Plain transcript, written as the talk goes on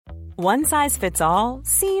One size fits all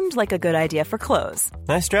seemed like a good idea for clothes.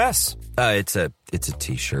 Nice dress. It's a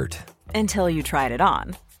t-shirt. Until you tried it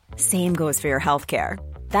on. Same goes for your healthcare.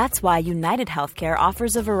 That's why United Healthcare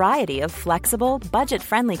offers a variety of flexible,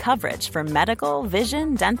 budget-friendly coverage for medical,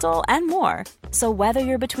 vision, dental, and more. So whether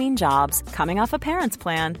you're between jobs, coming off a parent's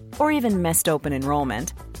plan, or even missed open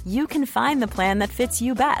enrollment, you can find the plan that fits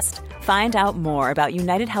you best. Find out more about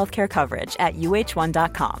United Healthcare coverage at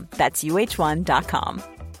uh1.com. That's uh1.com.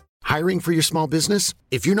 Hiring for your small business?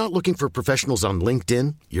 If you're not looking for professionals on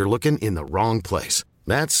LinkedIn, you're looking in the wrong place.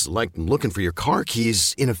 That's like looking for your car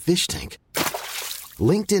keys in a fish tank.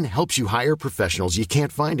 LinkedIn helps you hire professionals you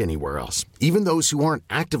can't find anywhere else, even those who aren't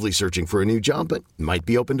actively searching for a new job but might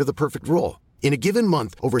be open to the perfect role. In a given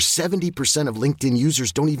month, over 70% of LinkedIn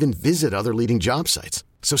users don't even visit other leading job sites.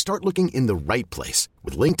 So start looking in the right place.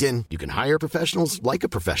 With LinkedIn, you can hire professionals like a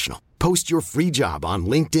professional. Post your free job on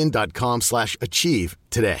linkedin.com/achieve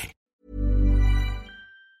today.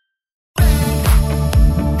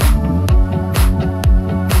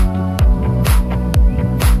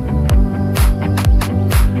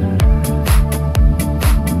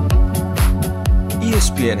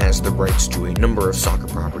 ESPN has the rights to a number of soccer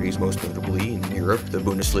properties, most notably in Europe, the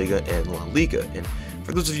Bundesliga and La Liga. And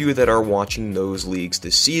for those of you that are watching those leagues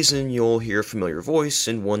this season, you'll hear a familiar voice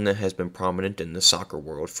and one that has been prominent in the soccer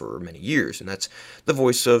world for many years, and that's the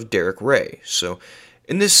voice of Derek Ray. So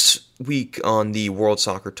in this week on the World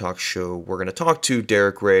Soccer Talk show, we're going to talk to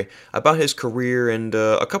Derek Ray about his career and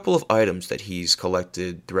a couple of items that he's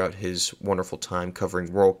collected throughout his wonderful time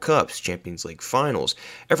covering World Cups, Champions League finals,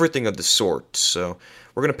 everything of the sort. So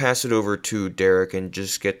we're going to pass it over to Derek and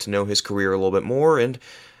just get to know his career a little bit more and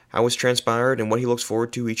how it's transpired and what he looks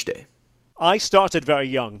forward to each day. I started very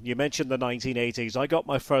young. You mentioned the 1980s. I got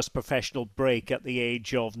my first professional break at the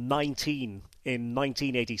age of 19 in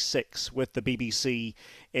 1986 with the BBC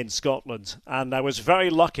in Scotland. And I was very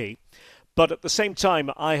lucky. But at the same time,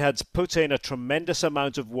 I had put in a tremendous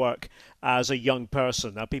amount of work as a young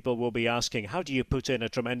person. Now, people will be asking, how do you put in a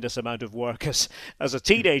tremendous amount of work as a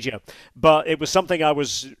teenager? But it was something I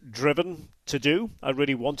was driven to do. I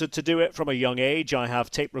really wanted to do it from a young age. I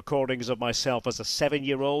have tape recordings of myself as a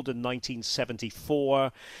 7-year-old in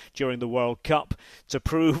 1974 during the World Cup to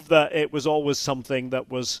prove that it was always something that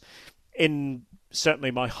was in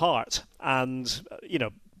certainly my heart. And,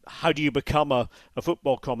 how do you become a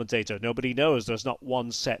football commentator? Nobody knows. There's not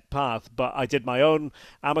one set path. But I did my own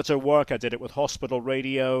amateur work. I did it with hospital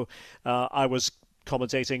radio. I was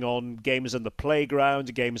commentating on games in the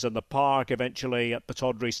playground, games in the park, eventually at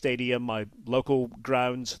Pittodrie Stadium, my local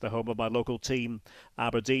ground, the home of my local team,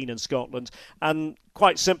 Aberdeen in Scotland. And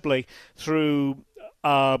quite simply, through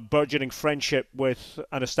a burgeoning friendship with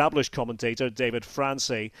an established commentator, David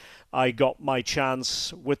Francie, I got my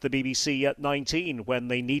chance with the BBC at 19 when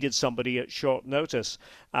they needed somebody at short notice.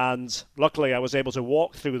 And luckily I was able to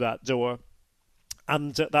walk through that door.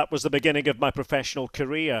 And that was the beginning of my professional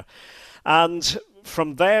career. And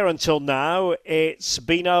from there until now, it's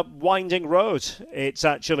been a winding road. It's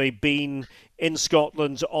actually been in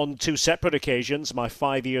Scotland on 2 separate occasions. My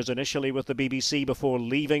 5 years initially with the BBC before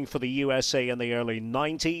leaving for the USA in the early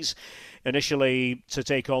 90s. Initially to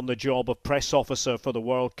take on the job of press officer for the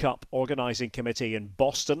World Cup Organising Committee in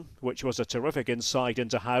Boston, which was a terrific insight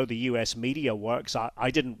into how the US media works.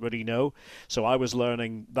 I didn't really know, so I was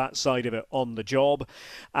learning that side of it on the job.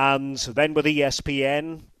 And then with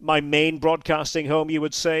ESPN, my main broadcasting home, you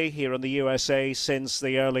would say, here in the USA since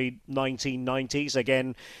the early 1990s.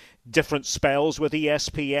 Again, different spells with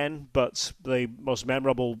ESPN, but the most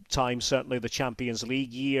memorable time, certainly the Champions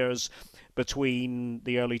League years between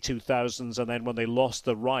the early 2000s and then when they lost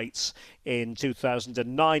the rights in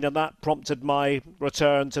 2009, and that prompted my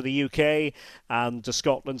return to the UK and to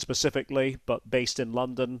Scotland specifically, but based in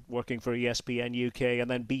London, working for ESPN UK, and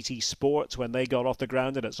then BT Sport when they got off the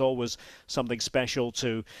ground. And it's always something special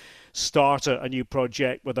to start a new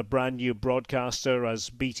project with a brand new broadcaster, as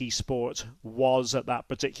BT Sport was at that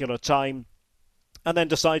particular time. And then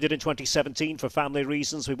decided in 2017, for family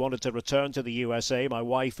reasons, we wanted to return to the USA. My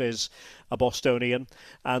wife is a Bostonian,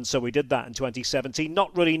 and so we did that in 2017,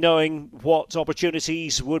 not really knowing what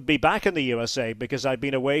opportunities would be back in the USA, because I'd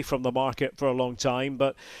been away from the market for a long time.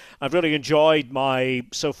 But I've really enjoyed my,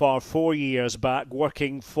 so far, 4 years back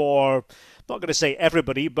working for not going to say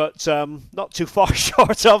everybody, but not too far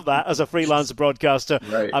short of that. As a freelance broadcaster,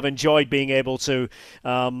 Right. I've enjoyed being able to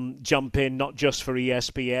jump in not just for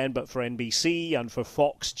ESPN, but for NBC and for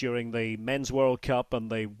Fox during the Men's World Cup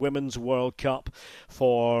and the Women's World Cup,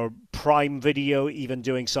 for Prime Video, even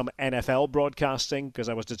doing some NFL broadcasting, because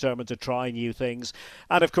I was determined to try new things.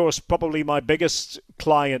 And of course, probably my biggest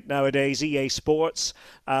client nowadays, EA Sports,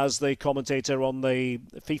 as the commentator on the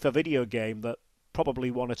FIFA video game that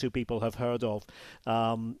probably one or two people have heard of.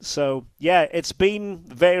 So, yeah, it's been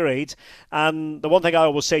varied. And the one thing I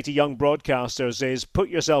always say to young broadcasters is put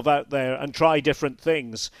yourself out there and try different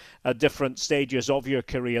things at different stages of your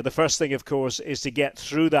career. The first thing, of course, is to get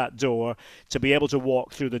through that door, to be able to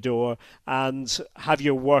walk through the door and have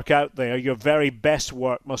your work out there. Your very best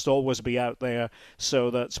work must always be out there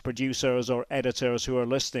so that producers or editors who are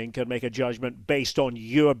listening can make a judgment based on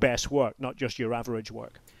your best work, not just your average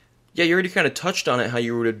work. Yeah, you already kind of touched on it, how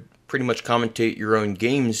you would pretty much commentate your own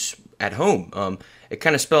games at home. It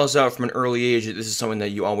kind of spells out from an early age that this is something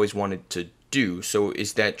that you always wanted to do. So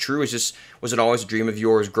is that true? Was it always a dream of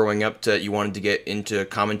yours growing up that you wanted to get into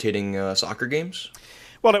commentating soccer games?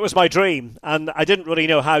 Well, it was my dream, and I didn't really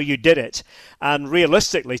know how you did it. And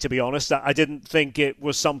realistically, to be honest, I didn't think it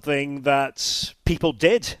was something that people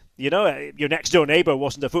did. You know, your next door neighbor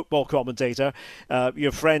wasn't a football commentator.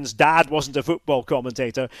 Your friend's dad wasn't a football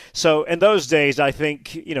commentator. So in those days, I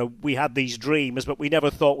think, we had these dreams, but we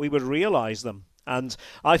never thought we would realize them. And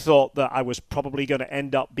I thought that I was probably going to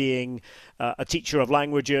end up being a teacher of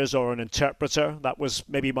languages or an interpreter. That was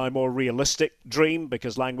maybe my more realistic dream,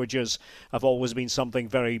 because languages have always been something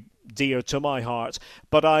very dear to my heart.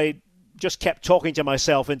 But I just kept talking to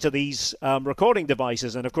myself into these recording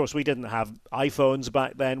devices. And of course, we didn't have iPhones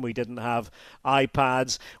back then. We didn't have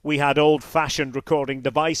iPads. We had old-fashioned recording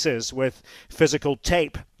devices with physical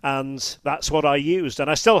tape. And that's what I used.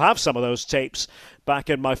 And I still have some of those tapes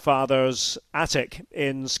back in my father's attic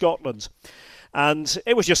in Scotland. And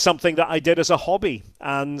it was just something that I did as a hobby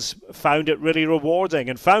and found it really rewarding,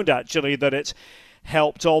 and found actually that it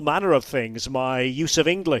helped all manner of things. My use of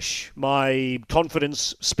English, my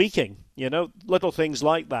confidence speaking, little things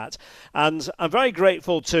like that. And I'm very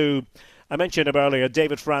grateful to, I mentioned him earlier,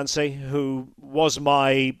 David Francie, who was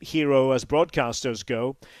my hero as broadcasters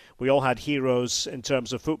go. We all had heroes in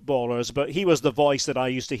terms of footballers, but he was the voice that I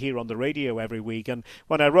used to hear on the radio every week. And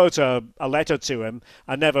when I wrote a letter to him,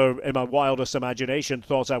 I never, in my wildest imagination,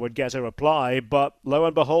 thought I would get a reply, but lo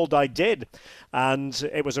and behold, I did. And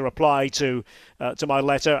it was a reply to my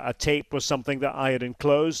letter. A tape was something that I had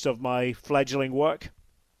enclosed of my fledgling work.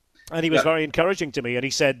 And he was very encouraging to me. And he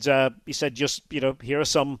said, just, here are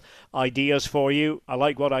some ideas for you. I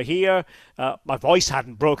like what I hear. My voice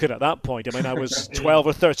hadn't broken at that point. I mean, I was 12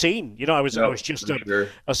 or 13. I was just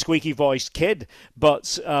a squeaky-voiced kid.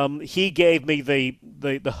 But he gave me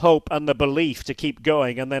the hope and the belief to keep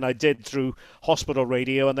going. And then I did through hospital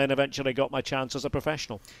radio, and then eventually got my chance as a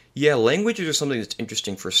professional. Yeah, languages are something that's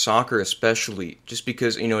interesting for soccer especially, just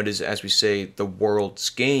because, it is, as we say, the world's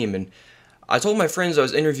game. And I told my friends I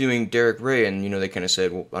was interviewing Derek Ray, and, they kind of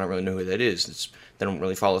said, well, I don't really know who that is. They don't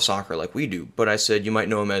really follow soccer like we do. But I said, you might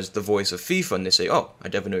know him as the voice of FIFA, and they say, oh, I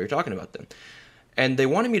definitely know what you're talking about then. And they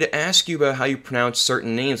wanted me to ask you about how you pronounce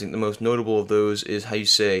certain names. I think the most notable of those is how you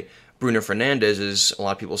say Bruno Fernandes, as a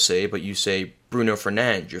lot of people say, but you say Bruno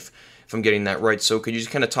Fernandes, if I'm getting that right. So could you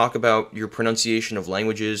just kind of talk about your pronunciation of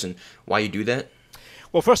languages and why you do that?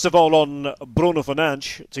 Well, first of all, on Bruno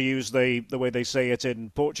Fernandes, to use the way they say it in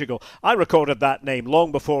Portugal, I recorded that name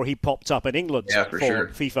long before he popped up in England for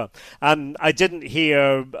FIFA. And I didn't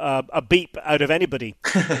hear a beep out of anybody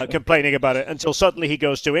complaining about it until suddenly he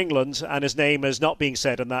goes to England and his name is not being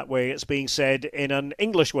said in that way. It's being said in an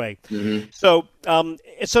English way. Mm-hmm. So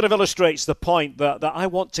it sort of illustrates the point that I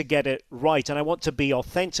want to get it right and I want to be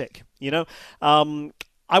authentic,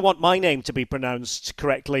 I want my name to be pronounced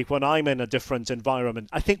correctly when I'm in a different environment.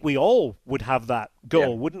 I think we all would have that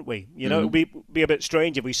goal, wouldn't we? It would be a bit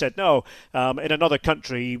strange if we said, no, in another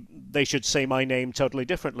country, they should say my name totally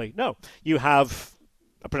differently. No, you have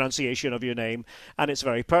a pronunciation of your name, and it's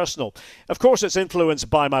very personal. Of course, it's influenced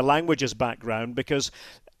by my languages background, because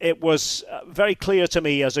it was very clear to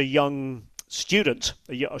me as a young student,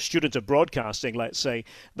 a student of broadcasting, let's say,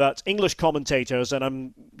 that English commentators, and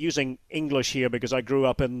I'm using English here because I grew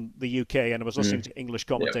up in the UK and I was listening to English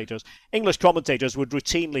commentators, English commentators would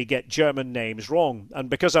routinely get German names wrong. And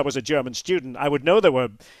because I was a German student, I would know they were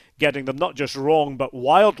getting them not just wrong, but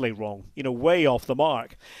wildly wrong, way off the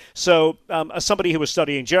mark. So as somebody who was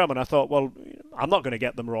studying German, I thought, well, I'm not going to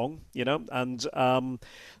get them wrong, and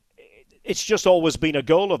it's just always been a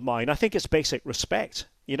goal of mine. I think it's basic respect.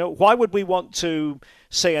 Why would we want to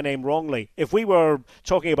say a name wrongly? If we were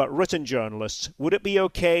talking about written journalists, would it be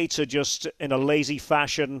okay to just, in a lazy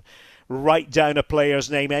fashion, write down a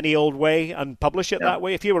player's name any old way and publish it that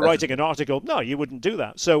way? If you were writing an article, no, you wouldn't do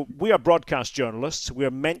that. So we are broadcast journalists.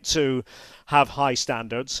 We're meant to have high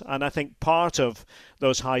standards. And I think part of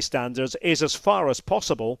those high standards is, as far as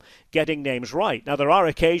possible, getting names right. Now, there are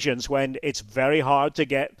occasions when it's very hard to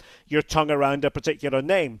get your tongue around a particular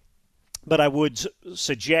name. But I would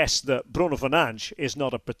suggest that Bruno Fernandes is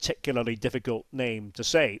not a particularly difficult name to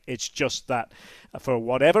say. It's just that for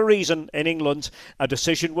whatever reason in England, a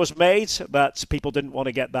decision was made that people didn't want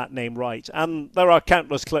to get that name right. And there are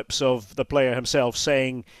countless clips of the player himself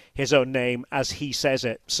saying his own name as he says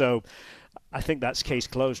it. So I think that's case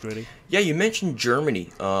closed, really. Yeah, you mentioned Germany.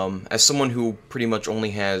 As someone who pretty much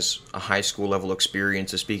only has a high school level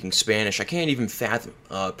experience of speaking Spanish, I can't even fathom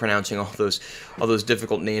pronouncing all those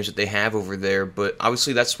difficult names that they have over there. But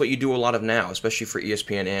obviously, that's what you do a lot of now, especially for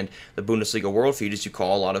ESPN and the Bundesliga World Feed, is you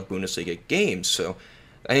call a lot of Bundesliga games. So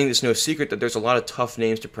I think it's no secret that there's a lot of tough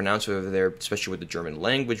names to pronounce over there, especially with the German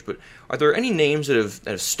language. But are there any names that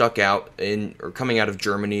have stuck out in or coming out of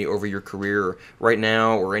Germany over your career or right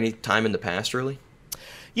now or any time in the past, really?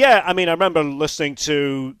 Yeah, I mean, I remember listening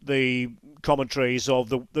to the commentaries of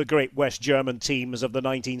the great West German teams of the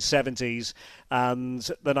 1970s and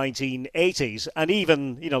the 1980s, and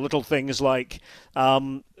even, little things like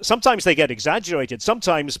sometimes they get exaggerated.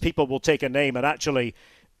 Sometimes people will take a name and actually,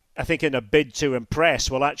 I think in a bid to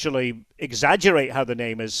impress, will actually exaggerate how the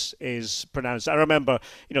name is pronounced. I remember,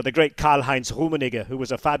 the great Karl-Heinz Rummenigge, who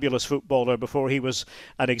was a fabulous footballer before he was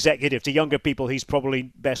an executive. To younger people, he's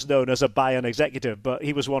probably best known as a Bayern executive, but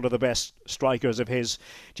he was one of the best strikers of his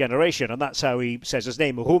generation, and that's how he says his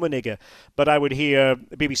name, Rummenigge. But I would hear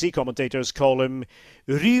BBC commentators call him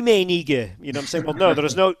Rummenigge. I'm saying, well, no,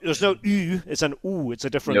 there's no U, it's an U, it's a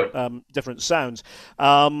different different sound.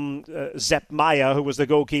 Sepp Maier, who was the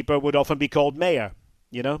goalkeeper, would often be called Mayer.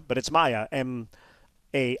 But it's Maier,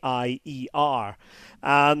 Maier.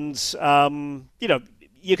 And,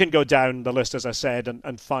 you can go down the list, as I said,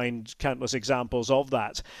 and find countless examples of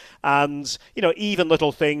that. And, even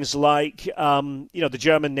little things like, the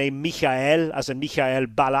German name Michael, as in Michael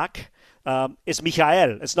Ballack, is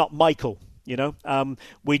Michael, it's not Michael,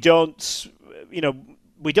 We don't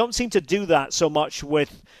seem to do that so much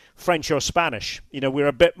with French or Spanish. We're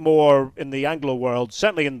a bit more in the Anglo world,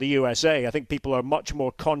 certainly in the USA. I think people are much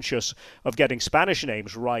more conscious of getting Spanish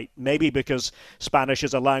names right, maybe because Spanish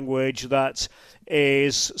is a language that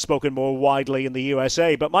is spoken more widely in the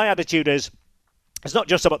USA. But my attitude is, it's not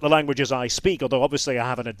just about the languages I speak, although obviously I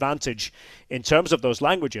have an advantage in terms of those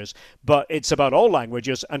languages, but it's about all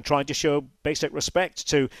languages and trying to show basic respect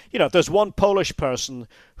to, if there's one Polish person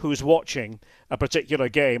who's watching a particular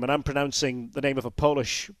game and I'm pronouncing the name of a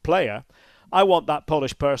Polish player, I want that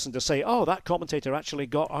Polish person to say, oh, that commentator actually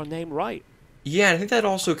got our name right. Yeah, I think that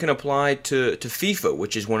also can apply to FIFA,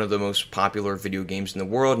 which is one of the most popular video games in the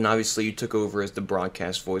world, and obviously you took over as the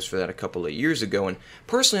broadcast voice for that a couple of years ago, and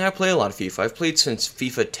personally I play a lot of FIFA. I've played since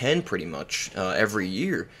FIFA 10 pretty much every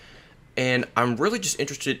year, and I'm really just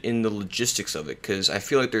interested in the logistics of it, because I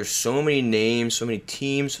feel like there's so many names, so many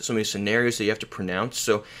teams, so many scenarios that you have to pronounce,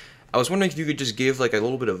 so I was wondering if you could just give like a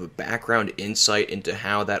little bit of a background insight into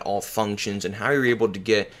how that all functions and how you're able to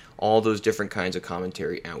get all those different kinds of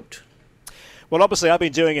commentary out. Well, obviously, I've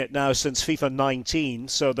been doing it now since FIFA 19,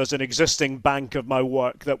 so there's an existing bank of my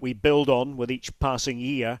work that we build on with each passing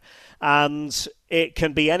year, and it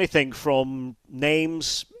can be anything from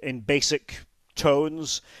names in basic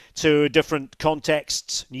tones to different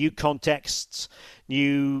contexts, new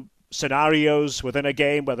scenarios within a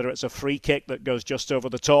game, whether it's a free kick that goes just over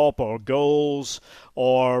the top or goals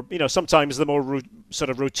or, sometimes the more sort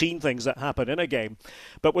of routine things that happen in a game.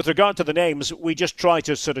 But with regard to the names, we just try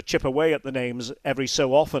to sort of chip away at the names every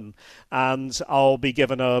so often. And I'll be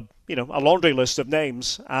given a laundry list of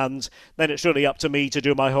names. And then it's really up to me to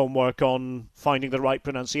do my homework on finding the right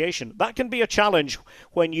pronunciation. That can be a challenge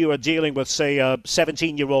when you are dealing with, say, a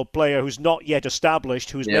 17-year-old player who's not yet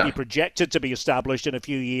established, who's maybe projected to be established in a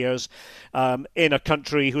few years in a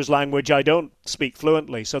country whose language I don't speak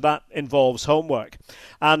fluently. So that involves homework.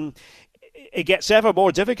 And it gets ever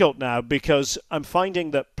more difficult now because I'm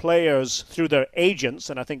finding that players, through their agents,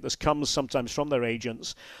 and I think this comes sometimes from their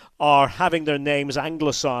agents, are having their names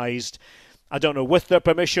anglicised, I don't know, with their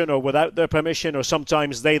permission or without their permission, or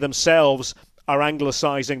sometimes they themselves are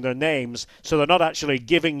anglicising their names, so they're not actually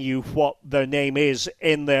giving you what their name is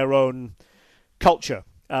in their own culture.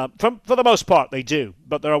 For the most part, they do,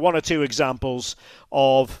 but there are one or two examples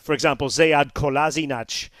of, for example, Sead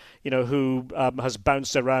Kolasinac who has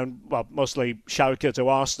bounced around, well, mostly Schalke to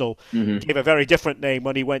Arsenal, gave a very different name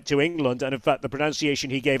when he went to England. And in fact, the pronunciation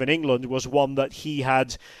he gave in England was one that he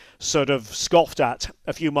had sort of scoffed at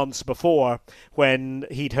a few months before when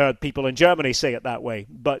he'd heard people in Germany say it that way.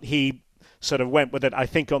 But he sort of went with it, I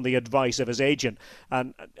think, on the advice of his agent.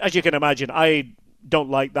 And as you can imagine, I don't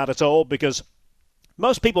like that at all, because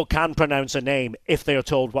most people can pronounce a name if they are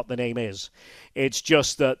told what the name is. It's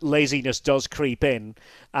just that laziness does creep in,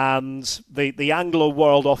 and the Anglo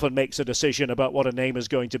world often makes a decision about what a name is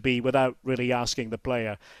going to be without really asking the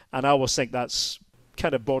player. And I always think that's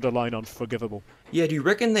kind of borderline unforgivable. Yeah, do you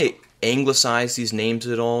reckon they anglicize these names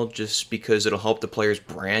at all just because it'll help the player's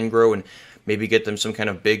brand grow and maybe get them some kind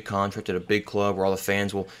of big contract at a big club where all the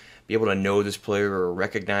fans will be able to know this player or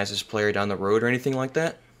recognize this player down the road or anything like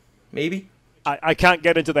that? Maybe? I can't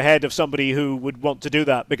get into the head of somebody who would want to do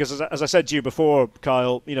that, because as I said to you before,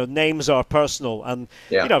 Kyle, names are personal, and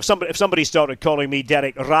if somebody started calling me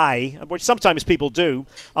Derek Rai, which sometimes people do,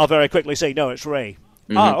 I'll very quickly say no, it's Ray.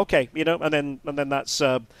 Okay, and then that's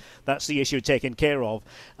the issue taken care of.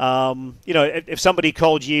 If somebody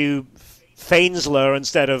called you Fainsler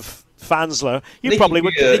instead of Fansler, you probably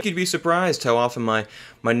would. I think you'd be surprised how often my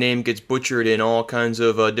name gets butchered in all kinds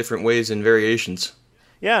of different ways and variations.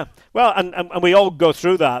 Yeah, well, and we all go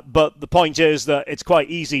through that, but the point is that it's quite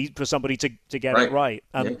easy for somebody to get it right.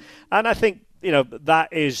 And I think, that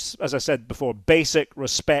is, as I said before, basic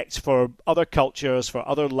respect for other cultures, for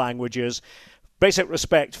other languages. Basic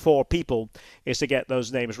respect for people is to get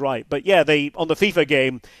those names right. But yeah, on the FIFA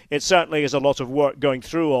game, it certainly is a lot of work going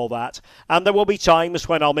through all that. And there will be times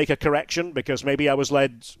when I'll make a correction because maybe I was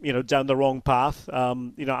led, down the wrong path.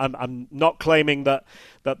 I'm not claiming that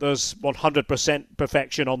there's 100%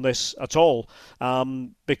 perfection on this at all,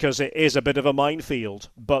 because it is a bit of a minefield.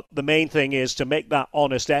 But the main thing is to make that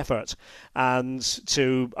honest effort and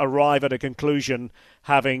to arrive at a conclusion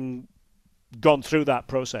having gone through that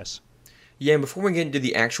process. Yeah, and before we get into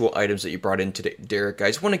the actual items that you brought in today, Derek, I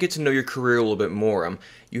just want to get to know your career a little bit more.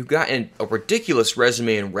 You've got a ridiculous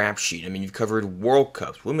resume and rap sheet. I mean, you've covered World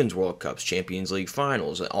Cups, Women's World Cups, Champions League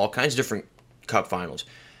finals, all kinds of different cup finals.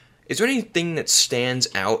 Is there anything that stands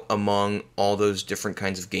out among all those different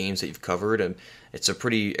kinds of games that you've covered? And it's a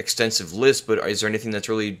pretty extensive list, but is there anything that's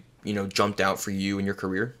really, jumped out for you in your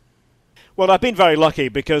career? Well, I've been very lucky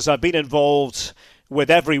because I've been involved with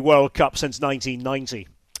every World Cup since 1990.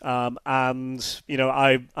 I'm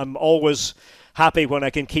always happy when I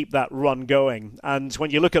can keep that run going. And when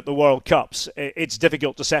you look at the World Cups, it's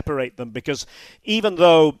difficult to separate them, because even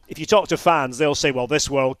though if you talk to fans, they'll say, well, this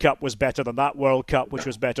World Cup was better than that World Cup, which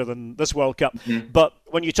was better than this World Cup. But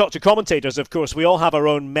when you talk to commentators, of course, we all have our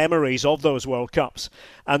own memories of those World Cups.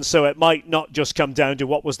 And so it might not just come down to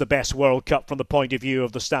what was the best World Cup from the point of view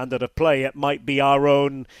of the standard of play. It might be our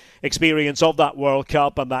own experience of that World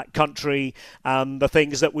Cup and that country and the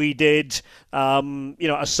things that we did,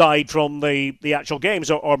 aside from the actual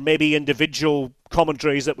games, or maybe individual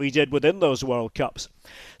commentaries that we did within those World Cups.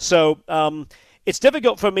 So it's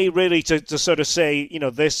difficult for me really to sort of say,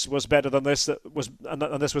 this was better than this, and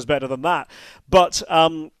this was better than that. But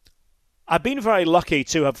I've been very lucky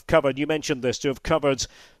to have covered, you mentioned this, to have covered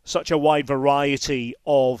such a wide variety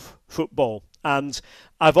of football. And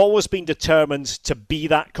I've always been determined to be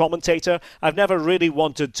that commentator. I've never really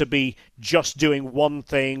wanted to be just doing one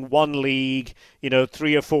thing, one league,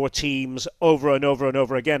 3 or 4 teams over and over and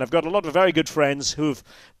over again. I've got a lot of very good friends who've,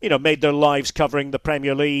 made their lives covering the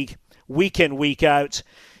Premier League week in, week out,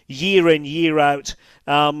 year in, year out,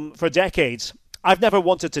 for decades. I've never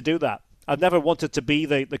wanted to do that. I've never wanted to be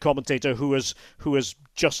the commentator who has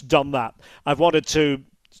just done that. I've wanted to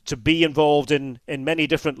be involved in many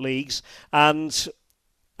different leagues, and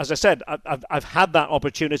as I said, I've had that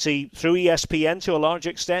opportunity through ESPN to a large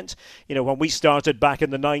extent. When we started back in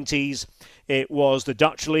the 90s, it was the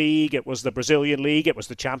Dutch League, it was the Brazilian League, it was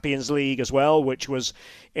the Champions League as well, which was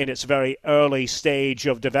in its very early stage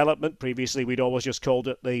of development. Previously, we'd always just called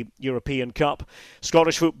it the European Cup.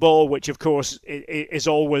 Scottish football, which of course is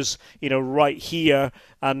always, right here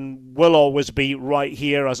and will always be right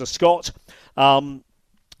here as a Scot.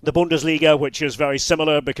 The Bundesliga, which is very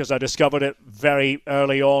similar because I discovered it very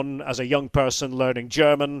early on as a young person learning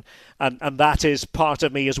German, and that is part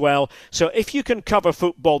of me as well. So if you can cover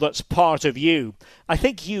football that's part of you, I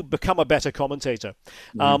think you become a better commentator.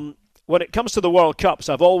 When it comes to the World Cups,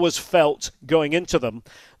 I've always felt going into them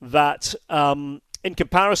that in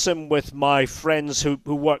comparison with my friends who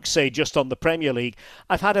work, say, just on the Premier League,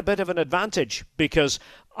 I've had a bit of an advantage because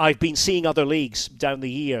I've been seeing other leagues down the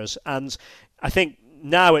years, and I think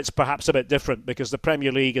now it's perhaps a bit different because the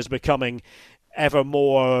Premier League is becoming ever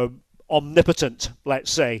more omnipotent,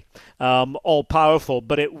 let's say, all-powerful,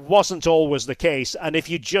 but it wasn't always the case. And if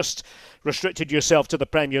you just restricted yourself to the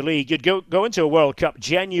Premier League, you'd go into a World Cup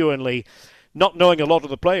genuinely not knowing a lot of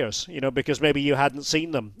the players, because maybe you hadn't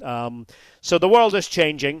seen them. So the world is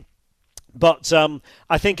changing, but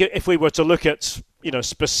I think if we were to look at,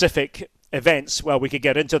 specific events, well, we could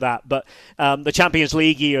get into that, but the Champions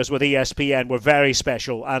League years with ESPN were very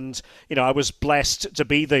special, and I was blessed to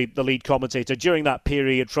be the lead commentator during that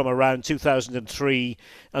period from around 2003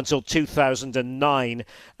 until 2009,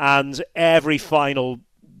 and every final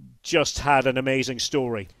just had an amazing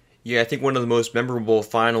story. Yeah, I think one of the most memorable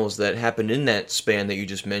finals that happened in that span that you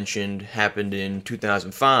just mentioned happened in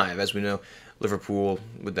 2005. As we know, Liverpool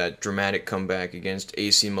with that dramatic comeback against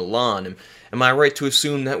AC Milan. Am I right to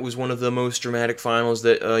assume that was one of the most dramatic finals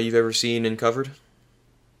that you've ever seen and covered?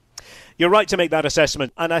 You're right to make that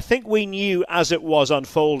assessment. And I think we knew as it was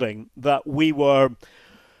unfolding that we were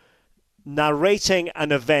narrating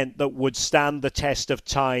an event that would stand the test of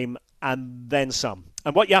time and then some.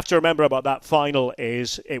 And what you have to remember about that final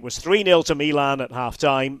is it was 3-0 to Milan at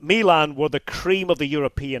half-time. Milan were the cream of the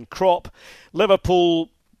European crop. Liverpool,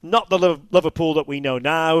 not the Liverpool that we know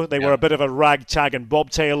now. They were a bit of a ragtag and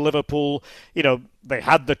bobtail Liverpool. They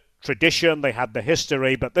had the tradition, they had the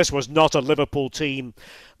history, but this was not a Liverpool team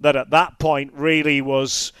that at that point really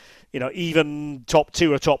was, even top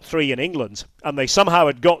 2 or top 3 in England. And they somehow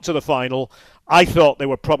had got to the final. I thought they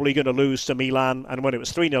were probably going to lose to Milan, and when it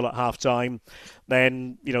was 3-0 at half-time,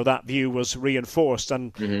 then, that view was reinforced.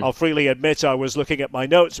 And I'll freely admit I was looking at my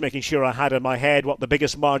notes, making sure I had in my head what the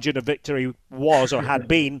biggest margin of victory was or had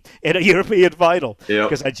been in a European final,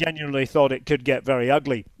 because I genuinely thought it could get very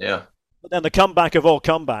ugly. Yeah. But then the comeback of all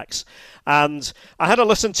comebacks. And I had a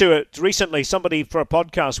listen to it recently. Somebody for a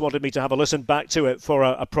podcast wanted me to have a listen back to it for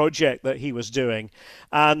a project that he was doing.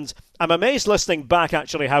 And I'm amazed listening back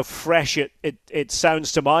actually how fresh it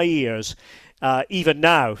sounds to my ears, even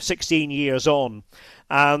now, 16 years on.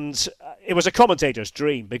 And it was a commentator's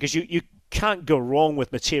dream, because you can't go wrong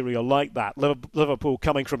with material like that. Liverpool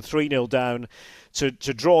coming from 3-0 down to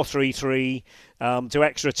draw 3-3 to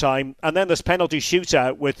extra time, and then this penalty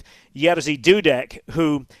shootout with Jerzy Dudek,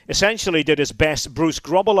 who essentially did his best Bruce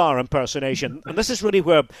Grobbelaar impersonation. And this is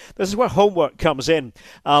where homework comes in.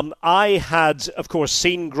 I had, of course,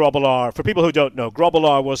 seen Grobbelaar. For people who don't know,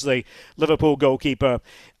 Grobbelaar was the Liverpool goalkeeper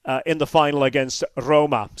in the final against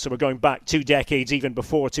Roma. So we're going back 2 decades, even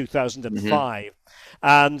before 2005.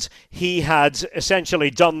 And he had essentially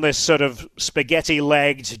done this sort of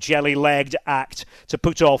spaghetti-legged, jelly-legged act to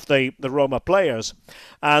put off the Roma players.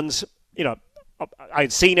 And,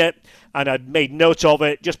 I'd seen it and I'd made note of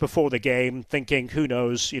it just before the game, thinking, who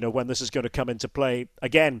knows, when this is going to come into play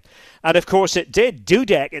again. And, of course, it did.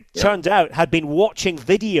 Dudek, it turned out, had been watching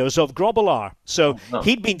videos of Grobbelaar. So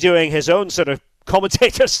he'd been doing his own sort of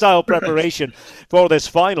commentator-style preparation for this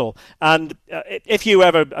final. And if you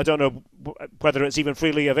ever, I don't know whether it's even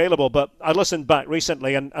freely available, but I listened back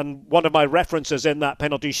recently, and one of my references in that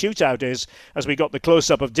penalty shootout is, as we got the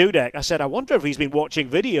close-up of Dudek, I said, I wonder if he's been watching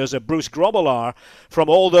videos of Bruce Grobbelaar from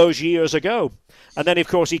all those years ago. And then, of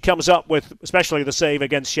course, he comes up with, especially the save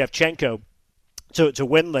against Shevchenko, to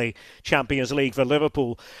win the Champions League for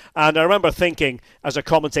Liverpool. And I remember thinking, as a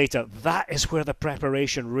commentator, that is where the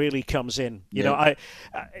preparation really comes in.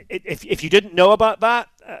 If you didn't know about that,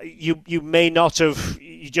 you may not have.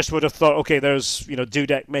 You just would have thought, okay, there's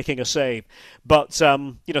Dudek making a save. But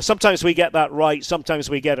sometimes we get that right, sometimes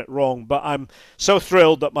we get it wrong. But I'm so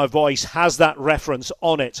thrilled that my voice has that reference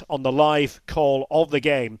on it on the live call of the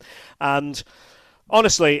game, and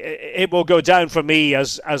honestly, it will go down for me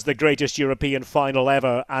as the greatest European final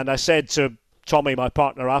ever. And I said to Tommy, my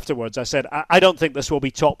partner, afterwards, I said, I don't think this will be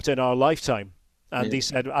topped in our lifetime. And he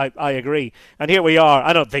said, I agree. And here we are.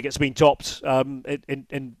 I don't think it's been topped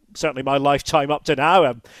in certainly my lifetime up to now.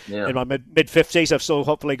 I'm in my mid-50s. I've still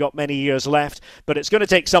hopefully got many years left. But it's going to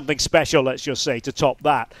take something special, let's just say, to top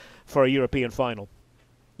that for a European final.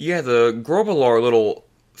 Yeah, the Grobbelaar little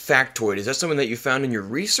factoid, is that something that you found in your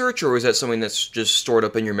research, or is that something that's just stored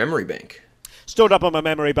up in your memory bank? Stored up on my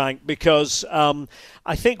memory bank, because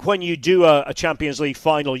I think when you do a Champions League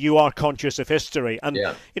final, you are conscious of history. And,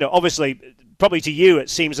 obviously, probably to you, it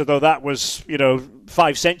seems as though that was,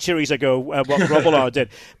 5 centuries ago, what Grobbelaar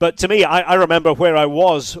did. But to me, I remember where I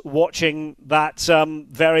was watching that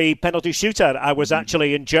very penalty shootout. I was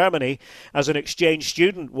actually in Germany as an exchange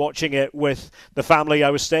student watching it with the family I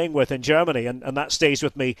was staying with in Germany, and that stays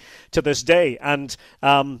with me to this day. And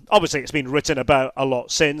obviously it's been written about a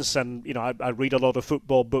lot since, and I read a lot of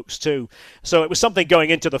football books too. So it was something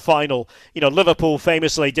going into the final. Liverpool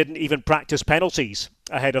famously didn't even practice penalties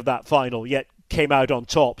ahead of that final, yet came out on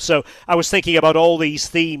top. So I was thinking about all these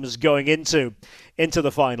themes going into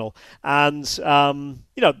the final, and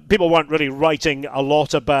people weren't really writing a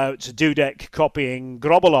lot about Dudek copying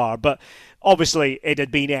Grobbelaar, but obviously it had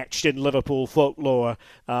been etched in Liverpool folklore,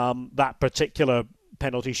 that particular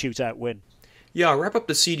penalty shootout win. Yeah, I'll wrap up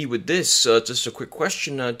the CD with this. Just a quick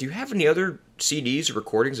question. Do you have any other CDs or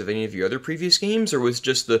recordings of any of your other previous games, or was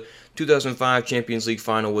just the 2005 Champions League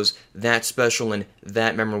final was that special and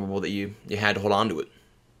that memorable that you had to hold on to it?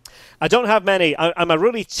 I don't have many. I'm a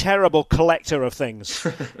really terrible collector of things.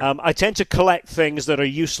 I tend to collect things that are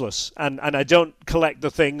useless, and I don't collect the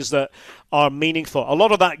things that are meaningful. A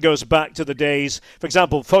lot of that goes back to the days, for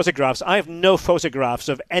example, photographs. I have no photographs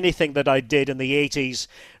of anything that I did in the 80s,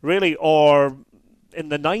 really, or in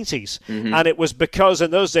the 90s. And it was because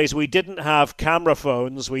in those days we didn't have camera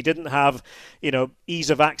phones, we didn't have ease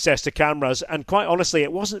of access to cameras, and quite honestly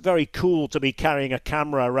it wasn't very cool to be carrying a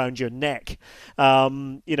camera around your neck.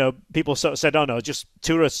 People sort of said, oh no, just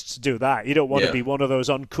tourists do that, you don't want to be one of those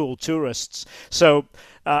uncool tourists. So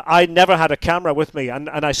I never had a camera with me, and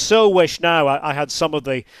I so wish now I had some of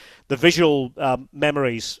the visual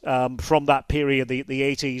memories from that period, the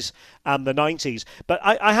 80s and the 90s. But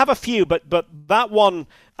I have a few, but that one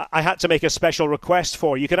I had to make a special request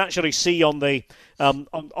for. You can actually see on the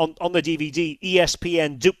DVD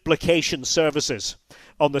ESPN duplication services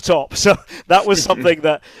on the top. So that was something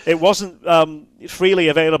that it wasn't freely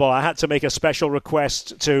available. I had to make a special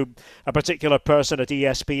request to a particular person at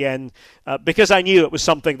ESPN because I knew it was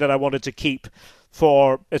something that I wanted to keep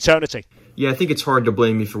for eternity. Yeah, I think it's hard to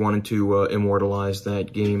blame you for wanting to immortalize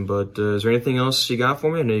that game, but is there anything else you got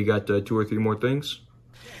for me? I know you got 2 or 3 more things.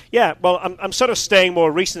 Yeah, well, I'm sort of staying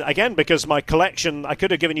more recent again because my collection. I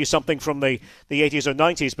could have given you something from the 80s or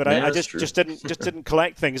 90s, but I just didn't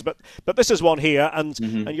collect things. But this is one here, and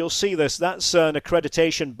you'll see this. That's an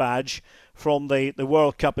accreditation badge from the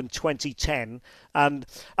World Cup in 2010, and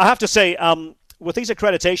I have to say. With these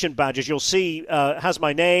accreditation badges, you'll see it has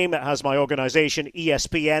my name, it has my organisation,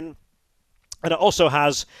 ESPN, and it also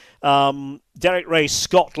has Derek Ray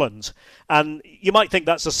Scotland. And you might think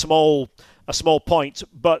that's a small point,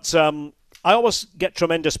 but I always get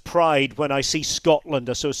tremendous pride when I see Scotland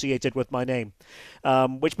associated with my name,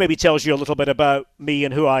 which maybe tells you a little bit about me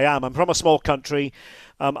and who I am. I'm from a small country.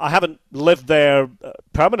 I haven't lived there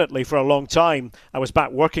permanently for a long time. I was back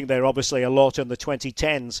working there, obviously, a lot in the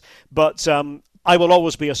 2010s, but I will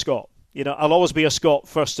always be a Scot. I'll always be a Scot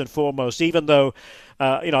first and foremost, even though,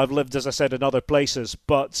 I've lived, as I said, in other places.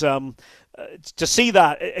 But to see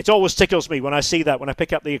that, it always tickles me when I see that, when I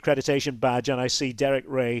pick up the accreditation badge and I see Derek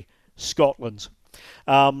Ray, Scotland.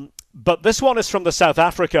 But this one is from the South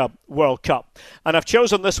Africa World Cup. And I've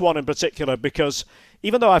chosen this one in particular because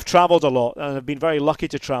even though I've travelled a lot, and I've been very lucky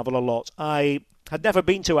to travel a lot, I had never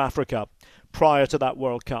been to Africa prior to that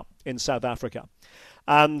World Cup in South Africa.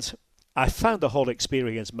 And I found the whole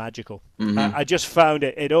experience magical. I just found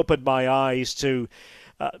it opened my eyes to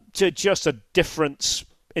just a different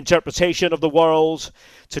interpretation of the world,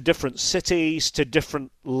 to different cities, to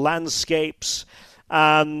different landscapes,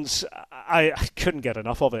 and I couldn't get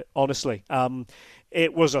enough of it, honestly.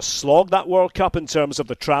 It was a slog, that World Cup, in terms of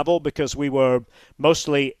the travel, because we were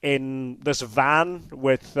mostly in this van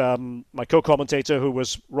with my co-commentator, who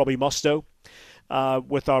was Robbie Mustoe,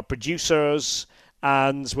 with our producers,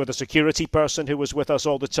 and with a security person who was with us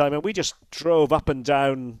all the time. And we just drove up and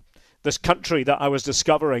down this country that I was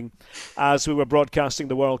discovering as we were broadcasting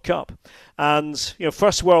the World Cup. And,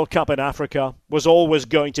 first World Cup in Africa was always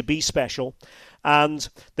going to be special. And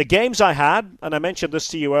the games I had, and I mentioned this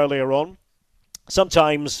to you earlier on,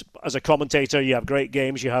 sometimes as a commentator you have great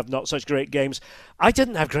games, you have not such great games. I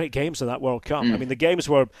didn't have great games in that World Cup. I mean, the games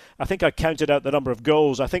were, I think I counted out the number of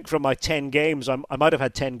goals. I think from my 10 games, I might have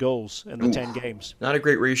had 10 goals in the 10 games. Not a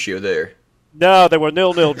great ratio there. No, there were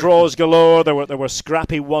 0-0 draws galore. There were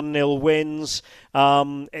scrappy 1-0 wins.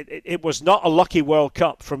 It was not a lucky World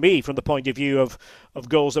Cup for me from the point of view of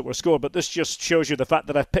goals that were scored. But this just shows you the fact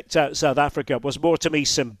that I've picked out South Africa was more to me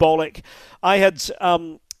symbolic. I had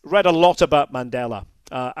read a lot about Mandela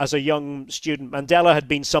as a young student. Mandela had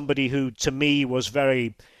been somebody who, to me, was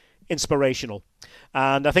very inspirational.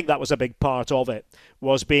 And I think that was a big part of it,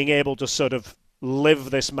 was being able to sort of live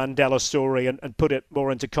this Mandela story and put it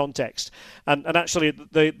more into context. And actually,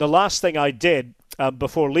 the last thing I did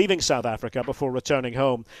before leaving South Africa, before returning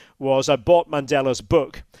home, was I bought Mandela's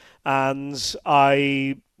book and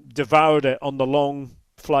I devoured it on the long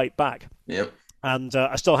flight back. Yep. And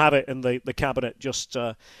I still have it in the cabinet just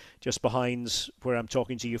behind where I'm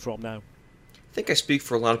talking to you from now. I think I speak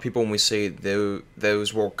for a lot of people when we say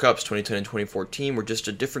those World Cups, 2010 and 2014, were just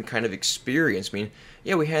a different kind of experience. I mean,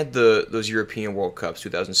 yeah, we had those European World Cups,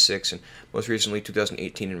 2006, and most recently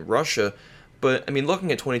 2018 in Russia. But, I mean,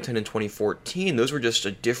 looking at 2010 and 2014, those were just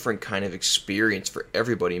a different kind of experience for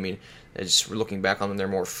everybody. I mean, just looking back on them, they're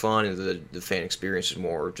more fun, and the fan experience is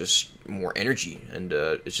more energy, and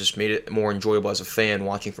it's just made it more enjoyable as a fan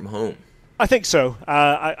watching from home. I think so.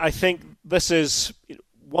 I think this is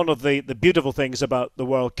one of the beautiful things about the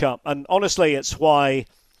World Cup, and honestly, it's why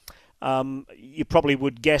you probably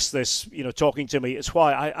would guess this, talking to me. It's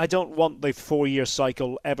why I don't want the 4-year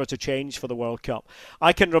cycle ever to change for the World Cup.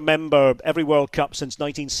 I can remember every World Cup since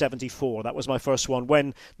 1974. That was my first one,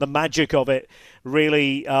 when the magic of it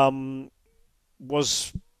really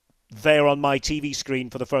was there on my TV screen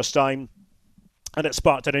for the first time. And it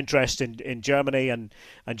sparked an interest in Germany and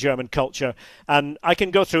German culture. And I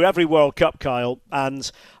can go through every World Cup, Kyle,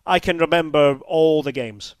 and I can remember all the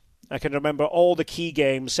games. I can remember all the key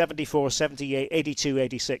games, 74, 78, 82,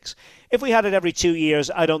 86. If we had it every 2 years,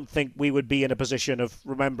 I don't think we would be in a position of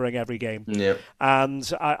remembering every game. Yeah. And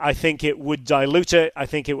I think it would dilute it. I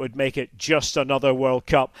think it would make it just another World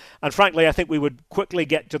Cup. And frankly, I think we would quickly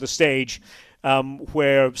get to the stage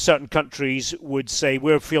where certain countries would say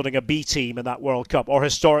we're fielding a B team in that World Cup, or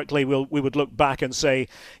historically we would look back and say,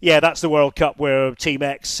 yeah, that's the World Cup where Team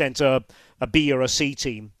X sent a B or a C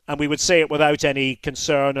team, and we would say it without any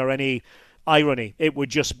concern or any irony. It would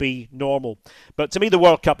just be normal. But to me, the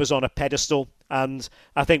World Cup is on a pedestal, and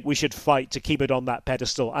I think we should fight to keep it on that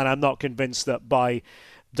pedestal, and I'm not convinced that by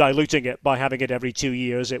diluting it, by having it every 2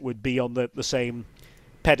 years, it would be on the same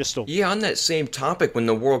pedestal. Yeah, on that same topic, when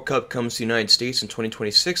the World Cup comes to the United States in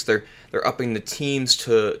 2026, they're upping the teams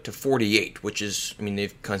to 48, which is, I mean,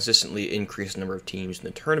 they've consistently increased the number of teams in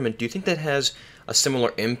the tournament. Do you think that has a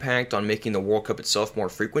similar impact on making the World Cup itself more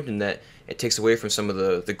frequent, and that it takes away from some of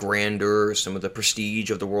the grandeur, some of the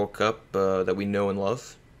prestige of the World Cup that we know and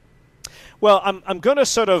love? Well, I'm going to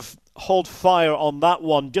sort of hold fire on that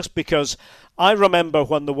one, just because I remember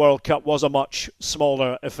when the World Cup was a much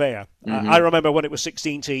smaller affair. Mm-hmm. I remember when it was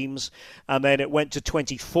 16 teams, and then it went to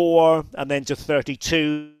 24, and then to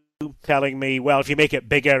 32, telling me, well, if you make it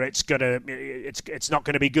bigger, it's not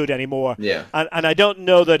going to be good anymore. Yeah. And I don't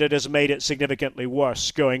know that it has made it significantly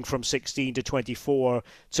worse, going from 16 to 24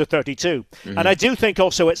 to 32. Mm-hmm. And I do think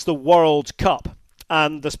also it's the World Cup.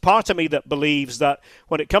 And there's part of me that believes that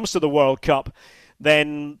when it comes to the World Cup,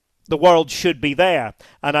 then the world should be there.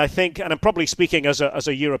 And I think, and I'm probably speaking as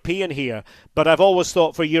a European here, but I've always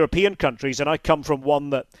thought for European countries, and I come from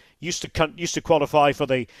one that used to qualify for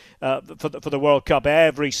the World Cup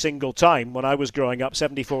every single time when I was growing up,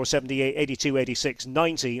 74, 78, 82, 86,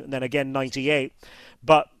 90, and then again 98,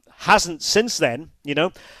 but hasn't since then.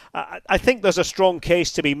 I think there's a strong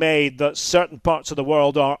case to be made that certain parts of the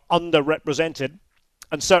world are underrepresented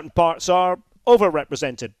and certain parts are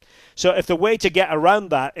overrepresented. So if the way to get around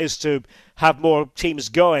that is to have more teams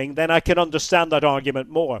going, then I can understand that argument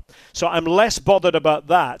more. So I'm less bothered about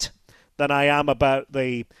that than I am about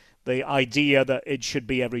the idea that it should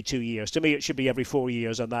be every 2 years. To me, it should be every 4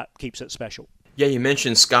 years, and that keeps it special. Yeah, you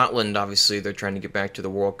mentioned Scotland. Obviously, they're trying to get back to the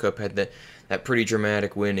World Cup. Had that pretty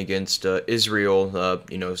dramatic win against Israel.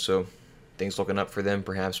 So things looking up for them,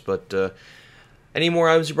 perhaps. But any more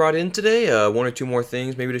items you brought in today? One or two more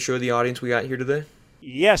things, maybe to show the audience we got here today.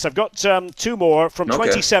 Yes, I've got two more from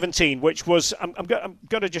 2017, which was I'm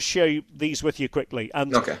going to just share these with you quickly.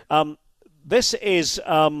 And this is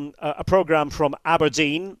a program from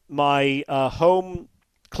Aberdeen, my home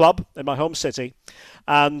club in my home city.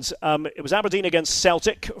 And it was Aberdeen against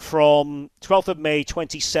Celtic from 12th of May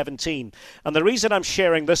 2017. And the reason I'm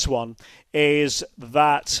sharing this one is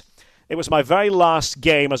that it was my very last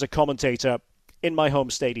game as a commentator in my home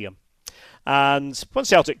stadium. And when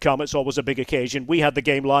Celtic come, it's always a big occasion. We had the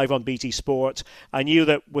game live on BT Sport. I knew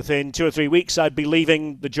that within 2 or 3 weeks I'd be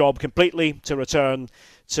leaving the job completely to return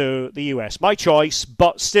to the US. My choice,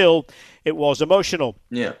 but still, it was emotional.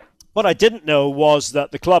 Yeah. What I didn't know was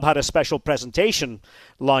that the club had a special presentation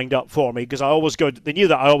lined up for me, because they knew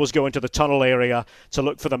that I always go into the tunnel area to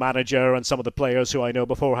look for the manager and some of the players who I know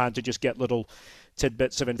beforehand to just get little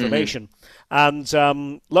tidbits of information. Mm-hmm.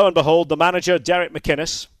 And lo and behold, the manager, Derek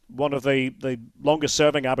McInnes, one of the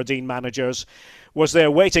longest-serving Aberdeen managers, was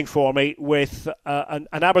there waiting for me with an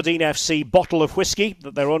Aberdeen FC bottle of whiskey,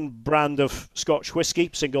 their own brand of Scotch whiskey,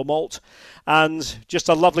 single malt, and just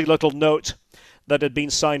a lovely little note that had been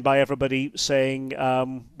signed by everybody saying,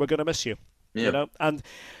 we're going to miss you. Yeah. And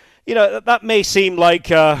that may seem like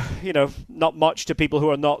not much to people who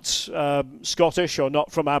are not Scottish or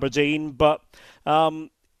not from Aberdeen, but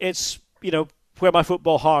it's where my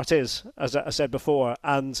football heart is, as I said before,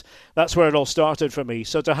 and that's where it all started for me.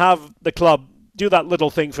 So to have the club do that little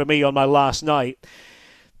thing for me on my last night,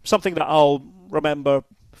 something that I'll remember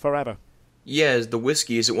forever. Yeah, is the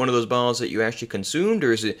whiskey, is it one of those bottles that you actually consumed,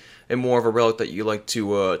 or is it more of a relic that you like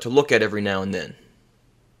to look at every now and then?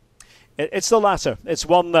 It's the latter. It's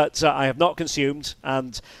one that I have not consumed,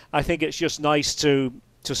 and I think it's just nice to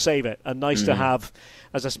save it and nice to have.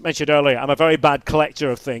 As I mentioned earlier, I'm a very bad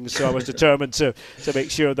collector of things, so I was determined to make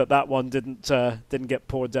sure that one didn't get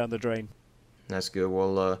poured down the drain. That's good.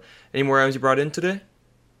 Well, any more items you brought in today?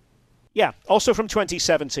 Yeah, also from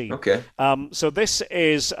 2017. Okay. So this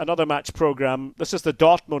is another match program. This is the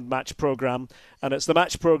Dortmund match program, and it's the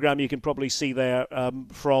match program you can probably see there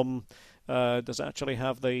from. Does it actually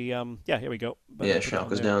have the? Yeah, here we go. Yeah,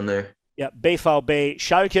 Schalke's down there. Yeah, BVB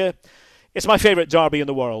Schalke. It's my favourite derby in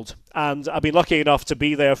the world, and I've been lucky enough to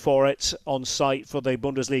be there for it on site for the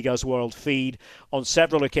Bundesliga's World Feed on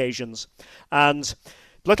several occasions. And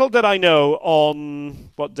little did I know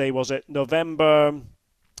on, what day was it? November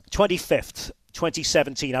 25th,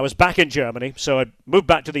 2017. I was back in Germany, so I moved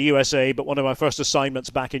back to the USA, but one of my first assignments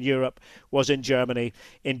back in Europe was in Germany,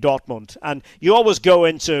 in Dortmund. And you always go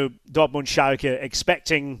into Dortmund Schalke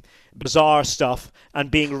expecting bizarre stuff and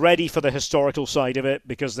being ready for the historical side of it,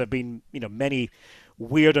 because there have been, many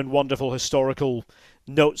weird and wonderful historical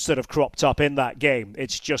notes that have cropped up in that game.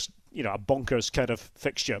 It's just, a bonkers kind of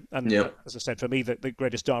fixture. And as I said, for me, the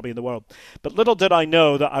greatest derby in the world. But little did I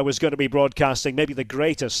know that I was going to be broadcasting maybe the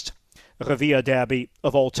greatest Revier derby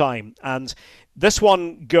of all time. And this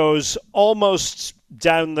one goes almost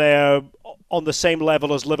down there on the same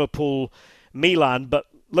level as Liverpool-Milan, but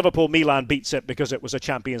Liverpool-Milan beats it because it was a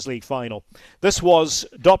Champions League final. This was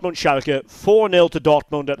Dortmund-Schalke, 4-0 to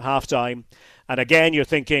Dortmund at half-time. And again, you're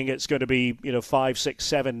thinking it's going to be, 5, 6,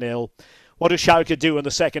 7-0. What does Schalke do in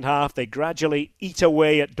the second half? They gradually eat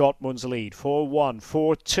away at Dortmund's lead. 4-1,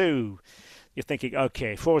 4-2. You're thinking,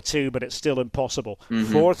 okay, 4-2, but it's still impossible.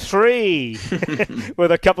 4-3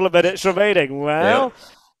 with a couple of minutes remaining. Well,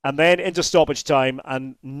 and then into stoppage time,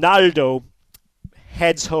 and Naldo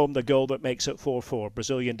heads home the goal that makes it 4-4,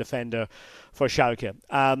 Brazilian defender for Schalke.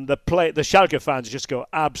 And the Schalke fans just go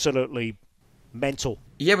absolutely mental.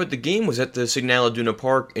 Yeah, but the game was at the Signal Iduna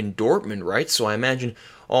Park in Dortmund, right? So I imagine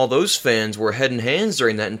all those fans were head and hands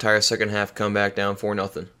during that entire second half comeback down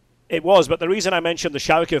 4-0. It was, but the reason I mentioned the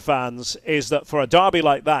Schalke fans is that for a derby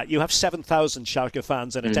like that, you have 7,000 Schalke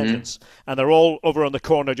fans in attendance, and they're all over on the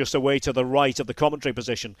corner just away to the right of the commentary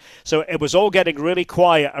position. So it was all getting really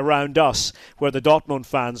quiet around us where the Dortmund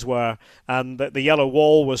fans were, and the yellow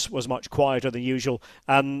wall was much quieter than usual,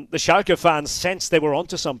 and the Schalke fans sensed they were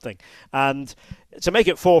onto something. And to make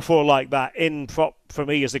it 4-4 like that for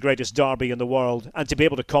me is the greatest derby in the world, and to be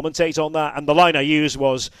able to commentate on that, and the line I used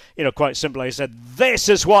was, quite simply, I said, this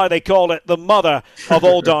is why they call it the mother of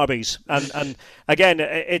all derbies. And again,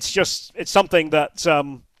 it's something that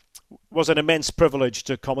was an immense privilege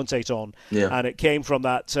to commentate on, and it came from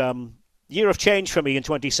that year of change for me in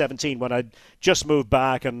 2017 when I'd just moved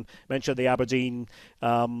back, and mentioned the Aberdeen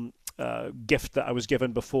gift that I was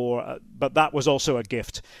given before, but that was also a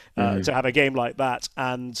gift to have a game like that,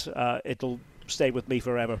 and it'll stay with me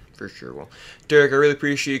forever. For sure. Well, Derek, I really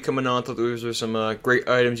appreciate you coming on. I thought those were some great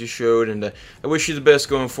items you showed, and I wish you the best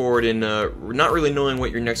going forward in not really knowing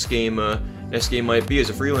what your next game might be as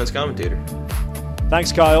a freelance commentator.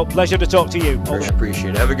 Thanks, Kyle. Pleasure to talk to you. Much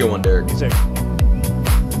appreciated. Have a good one, Derek. You too.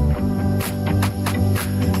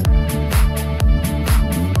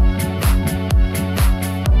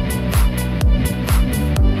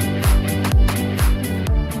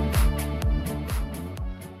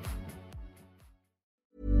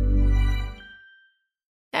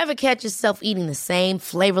 Ever catch yourself eating the same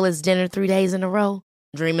flavorless dinner 3 days in a row?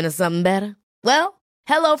 Dreaming of something better? Well,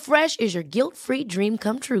 HelloFresh is your guilt-free dream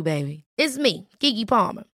come true, baby. It's me, Keke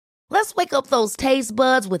Palmer. Let's wake up those taste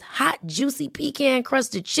buds with hot, juicy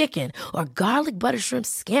pecan-crusted chicken or garlic butter shrimp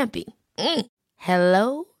scampi.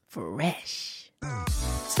 Hello Fresh.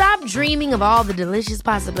 Stop dreaming of all the delicious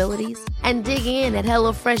possibilities and dig in at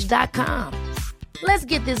HelloFresh.com. Let's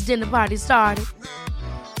get this dinner party started.